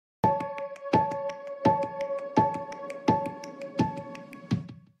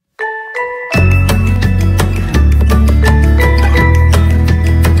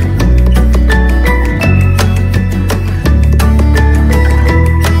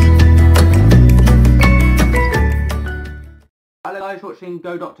guys, watching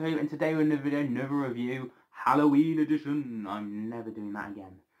Go Doctor Who, and today we're in another video, another review, Halloween edition. I'm never doing that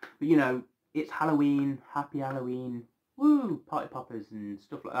again. But you know, it's Halloween, happy Halloween, woo, party poppers and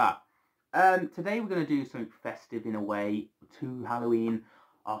stuff like that. Today we're going to do something festive in a way to Halloween.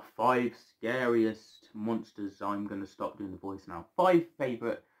 Our 5 scariest monsters. I'm going to stop doing the voice now. 5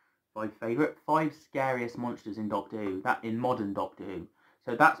 scariest monsters in Doctor Who, that in modern Doctor Who.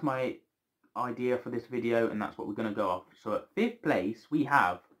 So that's my idea for this video, and that's what we're going to go off. So at 5th place we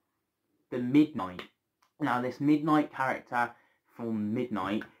have the Midnight. Now this Midnight character from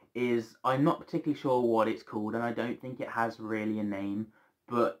Midnight is, I'm not particularly sure what it's called, and I don't think it has really a name,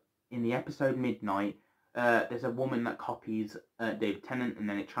 but in the episode Midnight there's a woman that copies David Tennant, and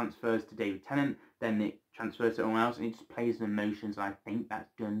then it transfers to David Tennant, then it transfers to everyone else, and it just plays the emotions, and I think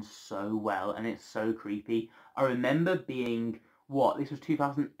that's done so well, and it's so creepy. I remember being, this was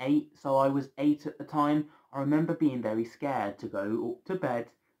 2008, so I was 8 at the time. I remember being very scared to go up to bed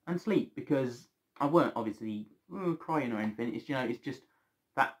and sleep, because I weren't obviously crying or anything. It's, you know, it's just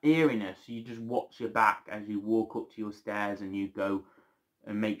that eeriness. You just watch your back as you walk up to your stairs, and you go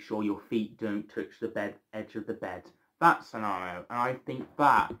and make sure your feet don't touch the edge of the bed. That scenario, and I think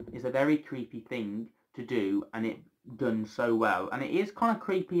that is a very creepy thing to do, and it done so well. And it is kind of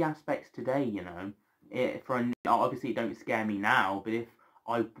creepy aspects today, you know. Obviously it don't scare me now, but if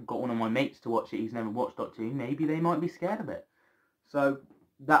I got one of my mates to watch it who's never watched Doctor Who, maybe they might be scared of it. So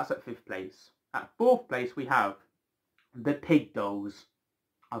that's at 5th place. At 4th place we have the Pig Dolls.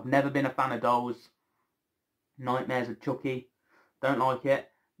 I've never been a fan of dolls. Nightmares of Chucky. Don't like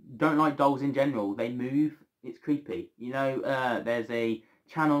it. Don't like dolls in general. They move. It's creepy. You know, there's a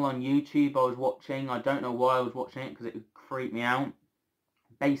channel on YouTube I was watching. I don't know why I was watching it, because it would creep me out.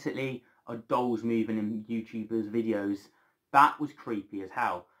 Basically, dolls moving in YouTubers' videos. That was creepy as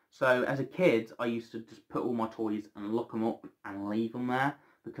hell. So as a kid, I used to just put all my toys and lock them up and leave them there,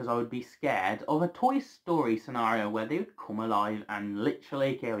 because I would be scared of a Toy Story scenario where they would come alive and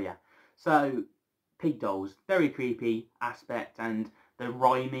literally kill you. So Pig Dolls, very creepy aspect, and the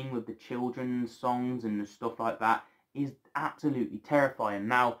rhyming with the children's songs and the stuff like that is absolutely terrifying.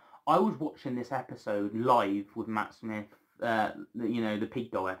 Now, I was watching this episode live with Matt Smith, you know, the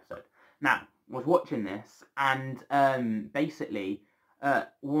Pig Doll episode. Now, I was watching this, and basically,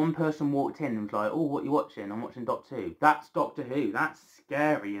 one person walked in and was like, "Oh, what are you watching?" "I'm watching Doctor Who." "That's Doctor Who. That's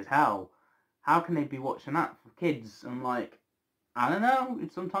scary as hell. How can they be watching that for kids?" I'm like, I don't know.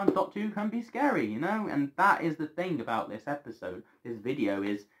 Sometimes Doctor Who can be scary, you know? And that is the thing about this episode, this video,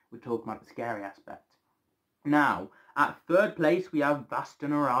 is we're talking about the scary aspect. Now, at 3rd place we have Vasta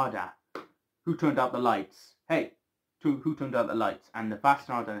Narada. Who turned out the lights? Hey! Who turned out the lights? And the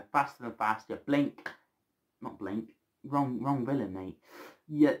Vasta Narada, faster than fast, you blink. Not blink. Wrong villain, mate.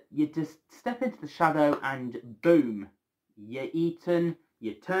 You just step into the shadow and boom. You're eaten,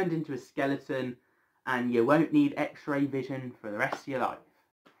 you're turned into a skeleton, and you won't need x-ray vision for the rest of your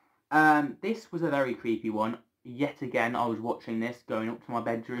life. This was a very creepy one. Yet again, I was watching this going up to my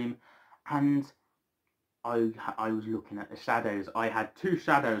bedroom, and I was looking at the shadows. I had 2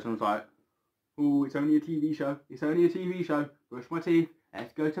 shadows, and I was like, "Oh, it's only a TV show. It's only a TV show. Brush my teeth.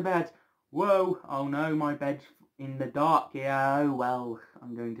 Let's go to bed. Whoa, oh no, my bed's in the dark here. Oh well,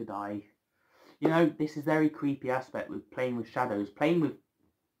 I'm going to die." You know, this is very creepy aspect with playing with shadows, playing with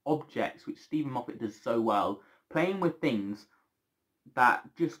objects, which Stephen Moffat does so well, playing with things that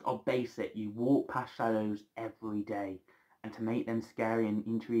just are basic. You walk past shadows every day, and to make them scary and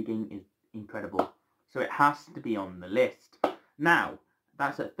intriguing is incredible. So it has to be on the list. Now,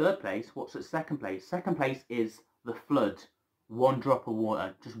 that's at 3rd place. What's at 2nd place? 2nd place is the Flood. 1 drop of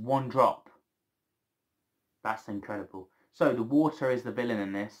water, just 1 drop. That's incredible. So the water is the villain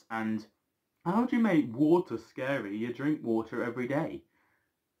in this, and how do you make water scary? You drink water every day.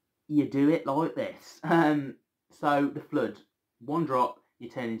 You do it like this. So the Flood, 1 drop, you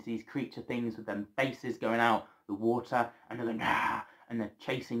turn into these creature things with them faces going out the water, and they're going, ah, and they're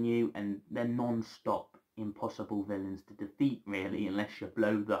chasing you, and they're non-stop impossible villains to defeat, really, unless you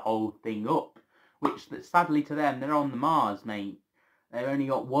blow the whole thing up. Which, sadly to them, they're on the Mars, mate. They've only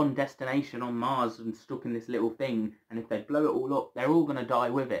got one destination on Mars and stuck in this little thing, and if they blow it all up, they're all going to die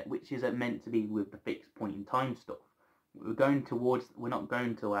with it, which is meant to be with the fixed point in time stuff. We're going to focus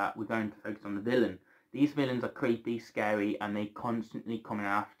on the villain. These villains are creepy, scary, and they constantly coming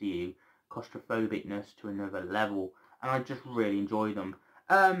after you. Claustrophobicness to another level, and I just really enjoy them.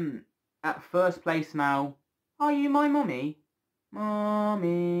 At 1st place now, Are You My Mummy?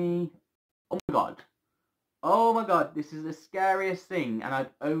 Mommy. Oh my god. Oh my god, this is the scariest thing, and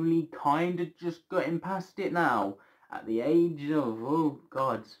I've only kind of just gotten past it now. At the age of, oh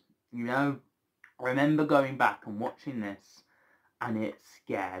god, you know, I remember going back and watching this, and it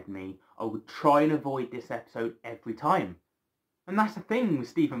scared me. I would try and avoid this episode every time. And that's the thing with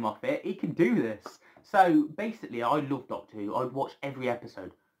Stephen Moffat, he can do this. So basically, I love Doctor Who. I'd watch every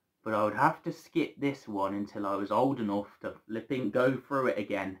episode, but I would have to skip this one until I was old enough to flipping go through it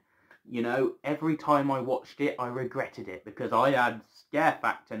again. You know, every time I watched it, I regretted it because I had scare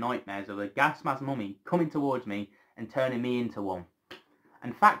factor nightmares of a gas mask mummy coming towards me and turning me into one.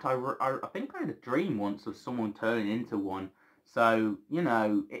 In fact, I think I had a dream once of someone turning into one. So, you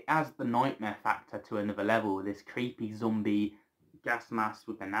know, it adds the nightmare factor to another level. This creepy zombie gas mask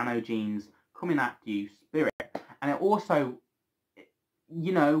with the nanogenes coming after you, spirit. And it also,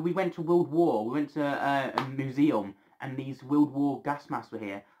 you know, we went to World War. We went to a museum and these World War gas masks were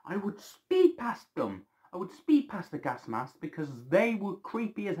here. I would speed past them. I would speed past the gas masks because they were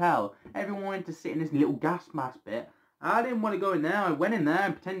creepy as hell. Everyone wanted to sit in this little gas mask bit. I didn't want to go in there. I went in there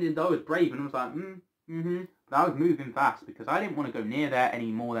and pretended I was brave and I was like, But I was moving fast because I didn't want to go near there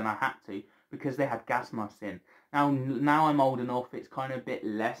any more than I had to because they had gas masks in. Now I'm old enough, it's kind of a bit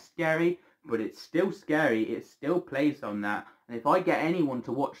less scary, but it's still scary. It still plays on that. And if I get anyone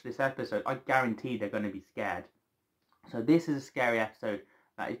to watch this episode, I guarantee they're going to be scared. So this is a scary episode.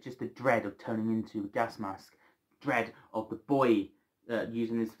 That is just the dread of turning into a gas mask. Dread of the boy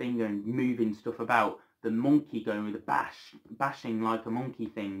using his finger and moving stuff about. The monkey going with the bashing like a monkey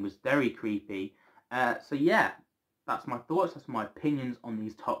thing was very creepy. So yeah, that's my thoughts, that's my opinions on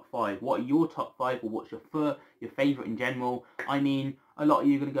these top 5. What are your top 5 or what's your favourite in general? I mean, a lot of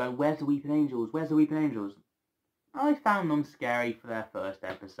you are going to go, where's the Weeping Angels? Where's the Weeping Angels? I found them scary for their first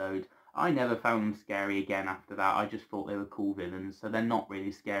episode. I never found them scary again after that. I just thought they were cool villains, so they're not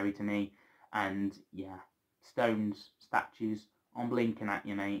really scary to me. And yeah, stones, statues, I'm blinking at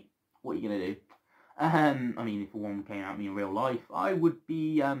you, mate. What are you going to do? I mean, if one came at me in real life, I would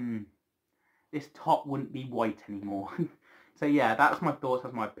be, this top wouldn't be white anymore. So yeah, that's my thoughts,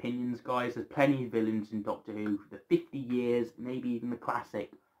 that's my opinions, guys. There's plenty of villains in Doctor Who for the 50 years, maybe even the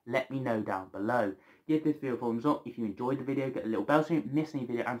classic. Let me know down below. Give this video a thumbs up if you enjoyed the video, get a little bell so you don't miss any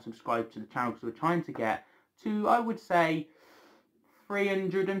video, and subscribe to the channel because we're trying to get to, I would say,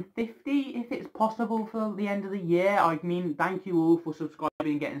 350 if it's possible for the end of the year. I mean, thank you all for subscribing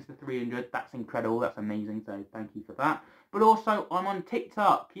and getting us to 300. That's incredible, that's amazing, so thank you for that. But also, I'm on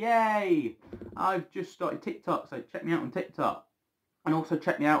TikTok, yay! I've just started TikTok, so check me out on TikTok. And also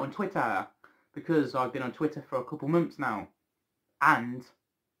check me out on Twitter, because I've been on Twitter for a couple months now. And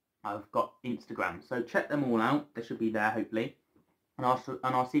I've got Instagram, so check them all out. They should be there, hopefully. And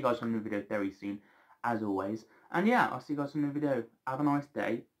I'll see you guys on the video very soon, as always. And yeah, I'll see you guys in the video. Have a nice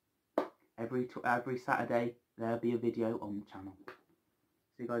day. Every Saturday, there'll be a video on the channel.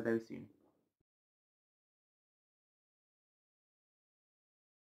 See you guys very soon.